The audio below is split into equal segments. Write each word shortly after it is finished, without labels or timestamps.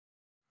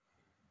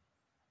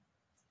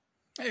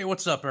Hey,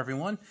 what's up,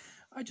 everyone?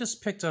 I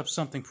just picked up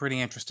something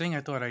pretty interesting I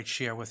thought I'd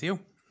share with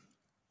you.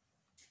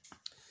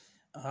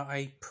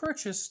 I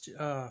purchased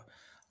a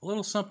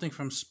little something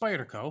from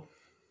Spyderco, a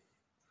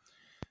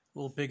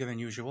little bigger than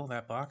usual,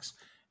 that box.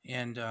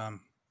 And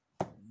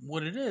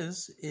what it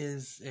is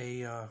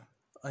a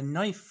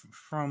knife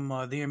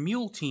from their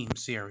Mule Team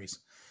series.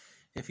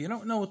 If you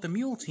don't know what the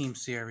Mule Team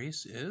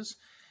series is,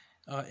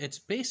 it's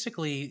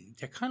basically,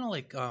 they're kind of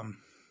like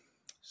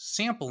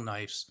sample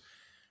knives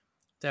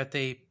that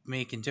they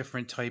make in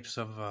different types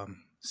of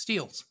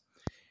steels.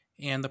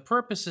 And the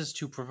purpose is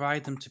to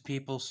provide them to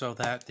people so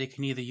that they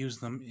can either use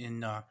them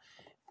in,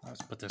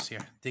 let's put this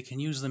here, they can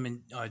use them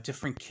in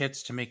different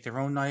kits to make their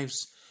own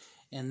knives,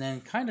 and then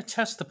kind of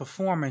test the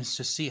performance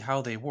to see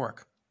how they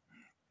work.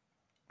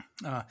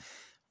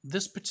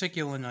 This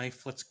particular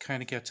knife, let's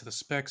kind of get to the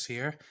specs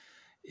here,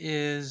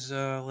 is,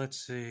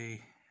 let's see,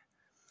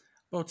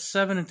 about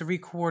 7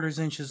 3/4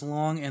 inches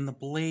long, and the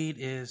blade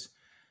is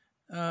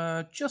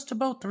just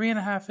about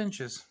 3.5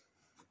 inches.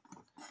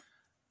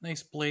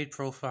 Nice blade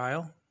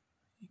profile.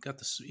 You got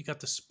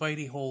the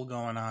Spidey hole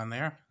going on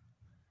there.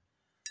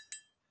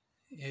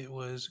 It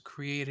was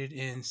created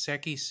in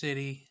Seki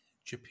City,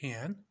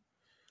 Japan.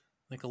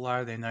 Like a lot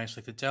of their knives,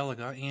 like the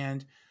Deliga.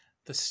 And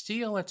the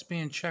steel that's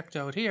being checked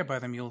out here by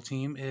the Mule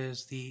Team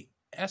is the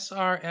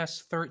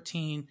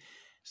SRS13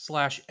 /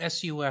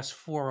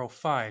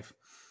 SUS405.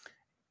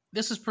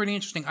 This is pretty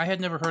interesting. I had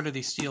never heard of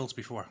these steels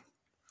before.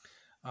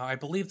 I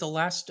believe the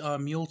last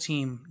Mule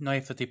Team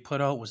knife that they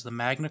put out was the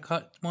Magna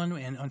Cut one,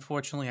 and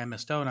unfortunately I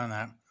missed out on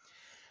that.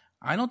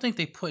 I don't think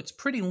they put, it's a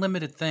pretty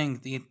limited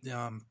thing.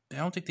 I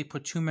don't think they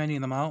put too many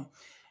of them out,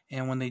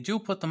 and when they do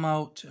put them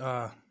out,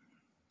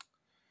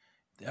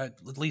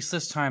 at least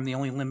this time, they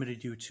only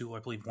limited you to, I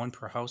believe, 1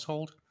 per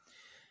household.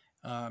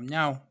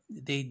 Now,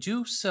 they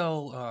do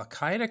sell a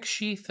Kydex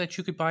sheath that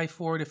you could buy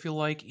for it if you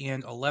like,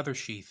 and a leather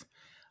sheath.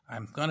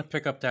 I'm going to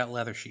pick up that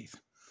leather sheath.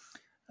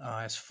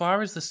 As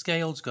far as the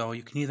scales go,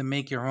 you can either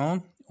make your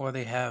own, or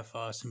they have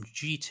some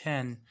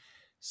G10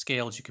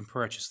 scales you can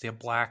purchase. They're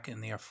black,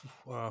 and they are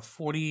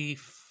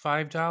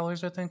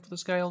 $45, I think, for the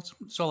scales.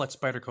 It's all at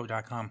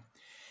Spyderco.com.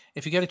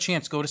 If you get a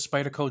chance, go to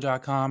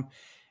Spyderco.com,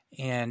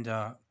 and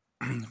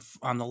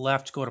on the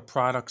left, go to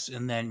Products,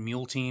 and then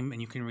Mule Team,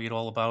 and you can read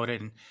all about it,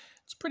 and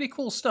it's pretty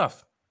cool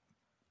stuff.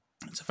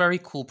 It's a very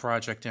cool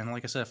project, and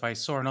like I said, if I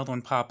saw another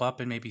one pop up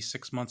in maybe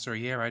 6 months or a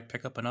year, I'd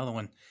pick up another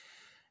one.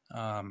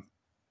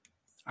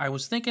 I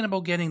was thinking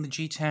about getting the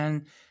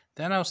G10.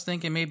 Then I was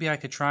thinking maybe I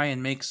could try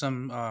and make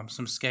some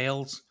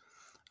scales.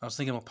 I was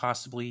thinking about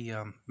possibly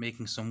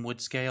making some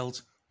wood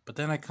scales. But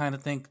then I kind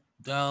of think,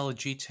 well, the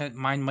G10,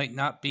 mine might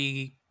not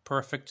be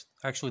perfect.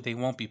 Actually, they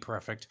won't be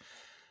perfect.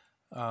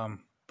 But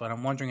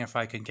I'm wondering if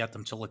I could get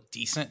them to look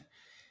decent.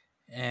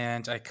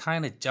 And I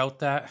kind of doubt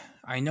that.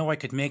 I know I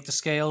could make the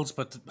scales,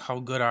 but how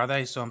good are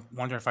they? So I'm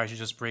wondering if I should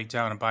just break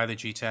down and buy the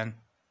G10.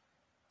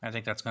 I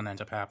think that's going to end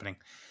up happening.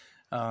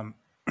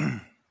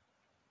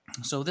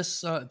 So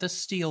this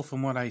steel,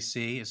 from what I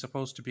see, is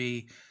supposed to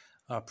be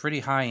pretty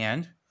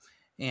high-end,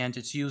 and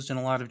it's used in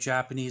a lot of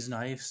Japanese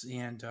knives.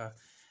 And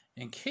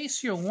in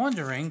case you're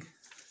wondering,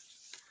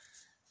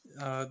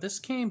 this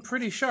came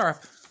pretty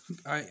sharp.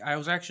 I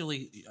was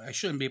actually, I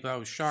shouldn't be, but I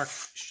was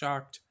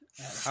shocked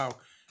at how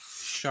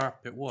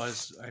sharp it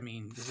was. I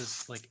mean, this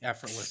is like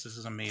effortless. This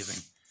is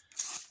amazing.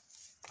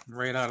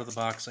 Right out of the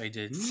box, I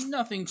did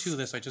nothing to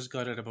this. I just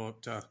got it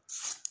about a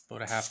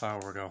half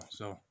hour ago.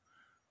 So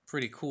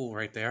pretty cool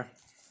right there.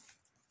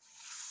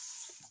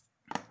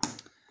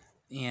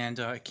 And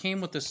it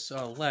came with this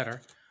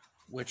letter,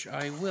 which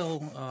I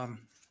will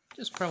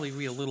just probably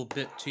read a little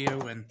bit to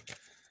you, and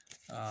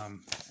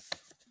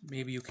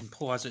maybe you can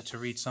pause it to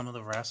read some of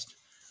the rest.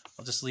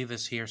 I'll just leave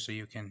this here so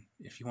you can,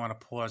 if you want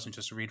to pause and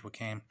just read what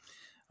came.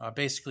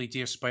 Basically,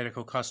 dear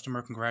Spyderco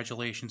customer,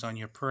 congratulations on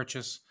your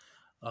purchase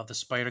of the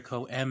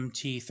Spyderco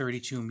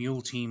MT32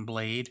 Mule Team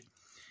blade.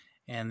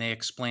 And they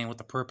explain what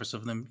the purpose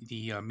of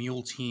the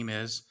Mule Team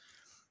is.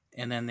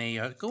 And then they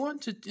go on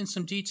to in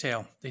some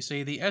detail. They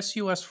say the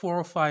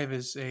SUS405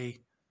 is a...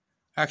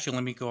 Actually,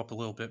 let me go up a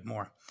little bit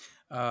more.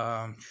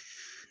 And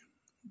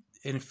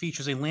it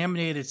features a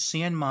laminated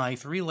Sanmai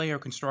 3-layer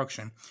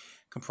construction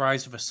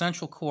comprised of a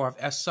central core of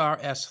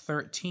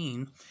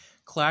SRS13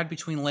 clad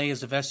between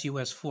layers of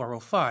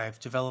SUS405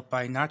 developed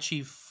by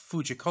Nachi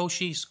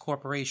Fujikoshi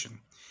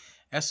Corporation.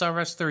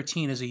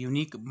 SRS13 is a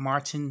unique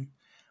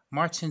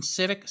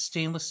martensitic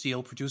stainless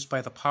steel produced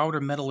by the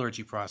powder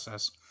metallurgy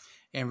process.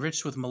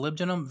 Enriched with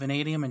molybdenum,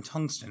 vanadium, and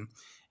tungsten,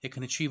 it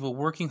can achieve a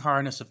working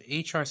hardness of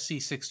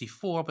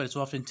HRC64, but is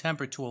often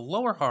tempered to a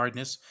lower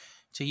hardness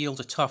to yield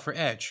a tougher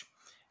edge.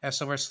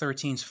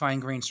 SRS13's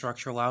fine-grained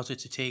structure allows it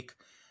to take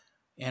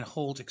and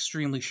hold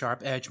extremely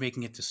sharp edge,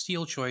 making it the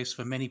steel choice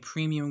for many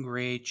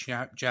premium-grade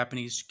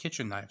Japanese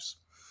kitchen knives.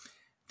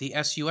 The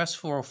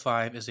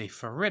SUS405 is a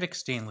ferritic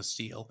stainless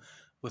steel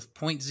with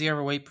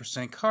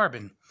 0.08%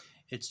 carbon.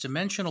 Its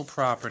dimensional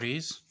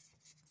properties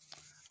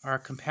are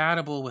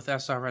compatible with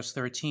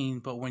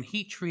SRS13, but when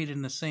heat treated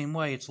in the same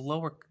way, its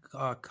lower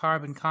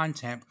carbon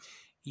content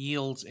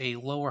yields a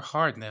lower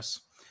hardness.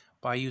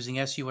 by using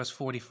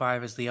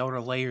SUS405 as the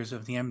outer layers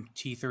of the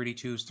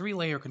MT32's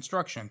 3-layer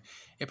construction.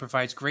 It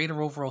provides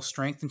greater overall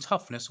strength and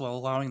toughness while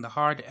allowing the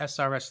hard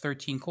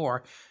SRS13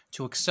 core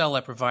to excel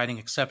at providing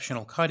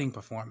exceptional cutting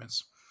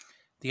performance.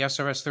 The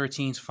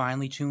SRS13's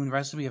finely tuned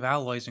recipe of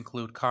alloys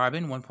include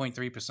carbon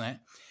 1.3%,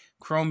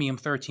 chromium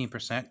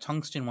 13%,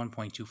 tungsten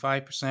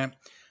 1.25%,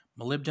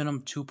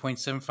 molybdenum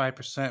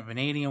 2.75%,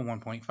 vanadium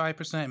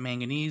 1.5%,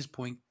 manganese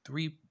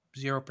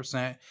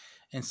 0.30%,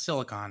 and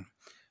silicon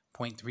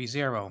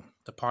 0.30.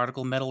 The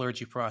particle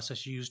metallurgy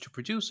process used to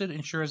produce it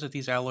ensures that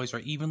these alloys are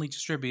evenly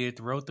distributed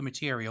throughout the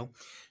material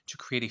to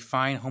create a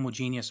fine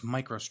homogeneous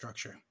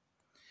microstructure.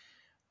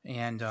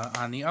 And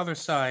on the other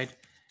side,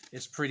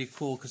 it's pretty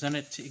cool because then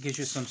it gives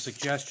you some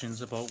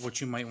suggestions about what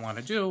you might want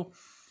to do.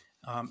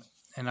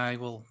 And I'm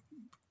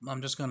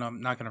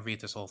not gonna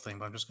read this whole thing,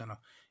 but I'm just gonna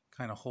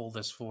kind of hold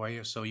this for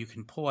you so you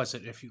can pause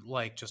it if you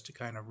like, just to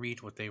kind of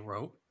read what they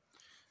wrote.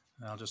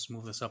 And I'll just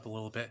move this up a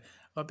little bit.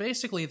 But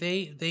basically,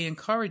 they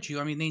encourage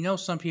you. I mean, they know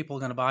some people are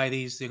going to buy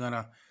these. They're going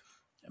to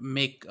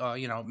make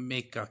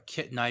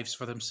kit knives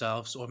for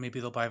themselves, or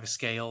maybe they'll buy the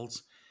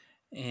scales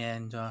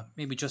and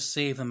maybe just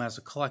save them as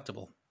a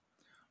collectible,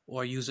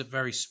 or use it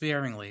very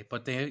sparingly.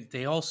 But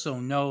they also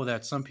know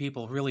that some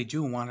people really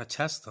do want to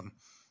test them,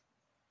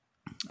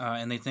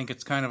 and they think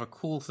it's kind of a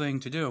cool thing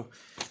to do.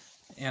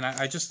 And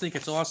I just think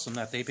it's awesome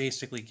that they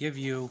basically give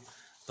you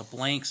the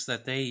blanks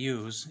that they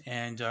use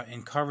and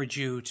encourage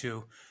you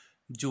to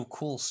do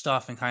cool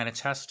stuff and kind of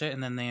test it,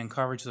 and then they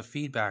encourage the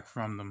feedback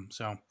from them.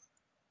 So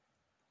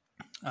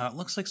it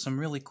looks like some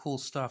really cool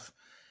stuff.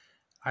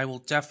 I will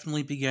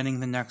definitely be getting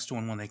the next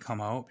one when they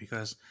come out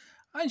because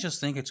I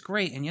just think it's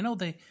great. And you know,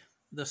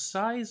 the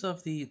size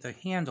of the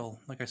handle,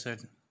 like I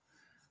said,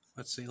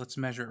 let's see, let's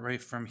measure it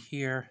right from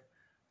here.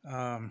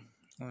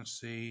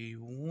 Let's see,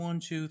 1,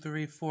 2,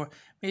 3, 4,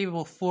 maybe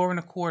about 4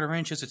 1/4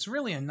 inches. It's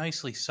really a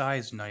nicely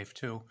sized knife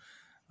too.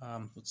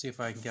 Let's see if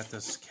I can get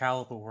this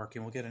caliper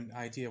working. We'll get an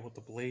idea of what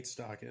the blade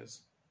stock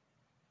is.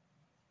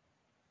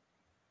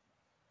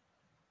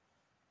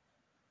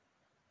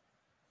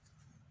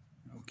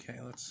 Okay,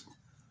 let's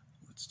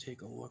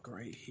take a look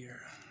right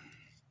here.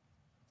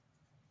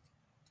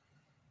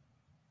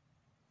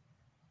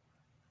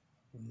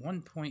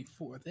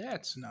 .4.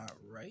 That's not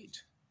right.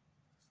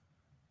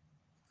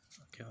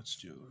 Okay, let's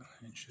do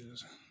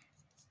inches.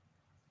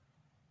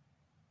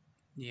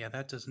 Yeah,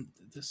 that doesn't,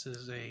 this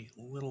is a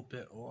little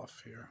bit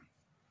off here.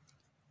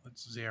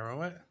 Let's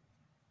 0 it.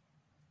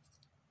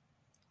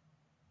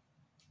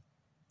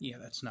 Yeah,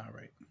 that's not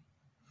right.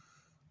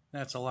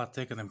 That's a lot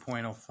thicker than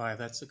 .05.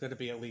 That's going to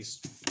be at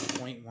least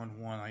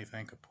 0.11, I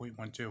think, or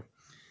 0.12.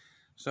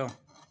 So,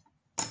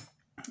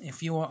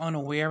 if you are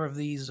unaware of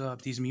these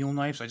mule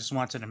knives, I just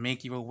wanted to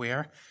make you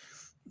aware.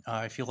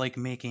 If you like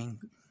making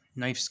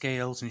knife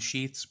scales and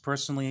sheaths,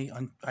 personally,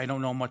 I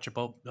don't know much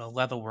about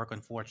leather work,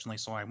 unfortunately,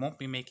 so I won't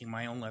be making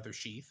my own leather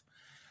sheath.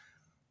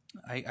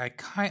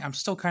 I'm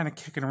still kind of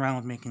kicking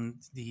around making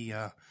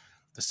the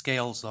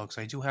scales though, because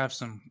I do have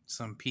some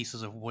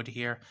pieces of wood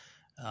here.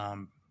 I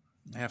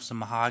have some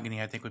mahogany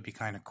I think would be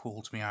kind of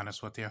cool, to be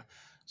honest with you.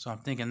 So I'm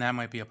thinking that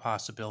might be a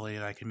possibility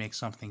that I could make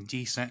something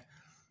decent.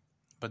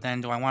 But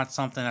then do I want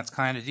something that's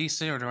kind of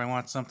decent, or do I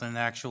want something that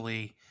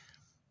actually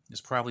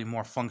is probably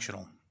more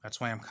functional? That's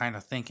why I'm kind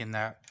of thinking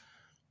that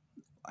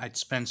I'd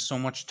spend so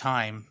much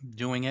time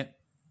doing it,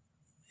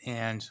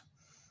 and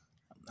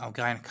I'll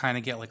kind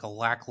of get like a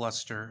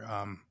lackluster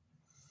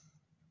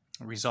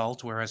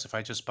result, whereas if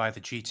I just buy the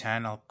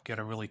G10, I'll get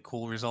a really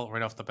cool result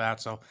right off the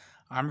bat. So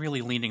I'm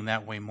really leaning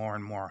that way more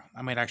and more.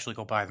 I might actually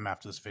go buy them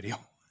after this video.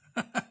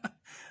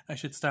 I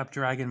should stop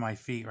dragging my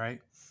feet, right?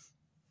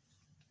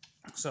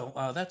 So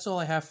that's all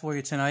I have for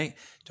you tonight.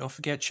 Don't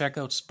forget, check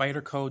out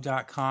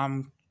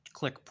Spyderco.com.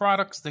 Click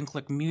products, then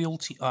click Mule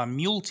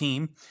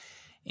Team,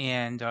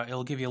 and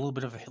it'll give you a little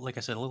bit of, like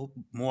I said, a little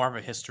more of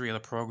a history of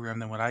the program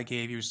than what I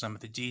gave you, some of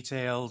the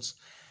details.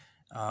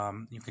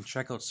 You can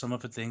check out some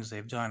of the things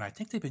they've done. I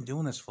think they've been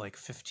doing this for like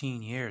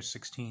 15 years,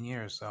 16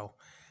 years, so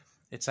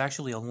it's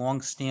actually a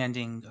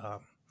long-standing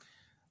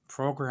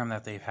program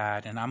that they've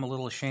had, and I'm a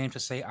little ashamed to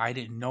say I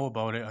didn't know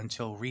about it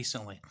until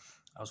recently.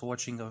 I was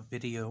watching a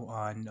video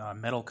on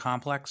Metal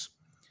Complex,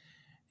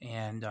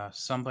 and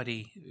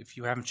somebody, if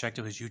you haven't checked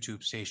out his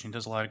YouTube station,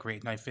 does a lot of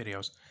great knife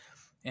videos,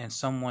 and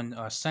someone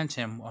sent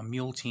him a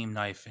Mule Team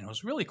knife, and it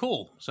was really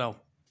cool. So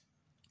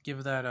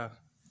give that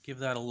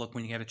a look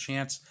when you get a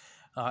chance.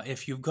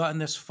 If you've gotten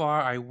this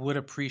far, I would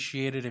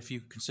appreciate it if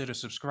you consider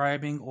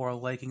subscribing or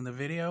liking the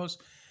videos.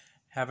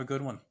 Have a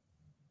good one.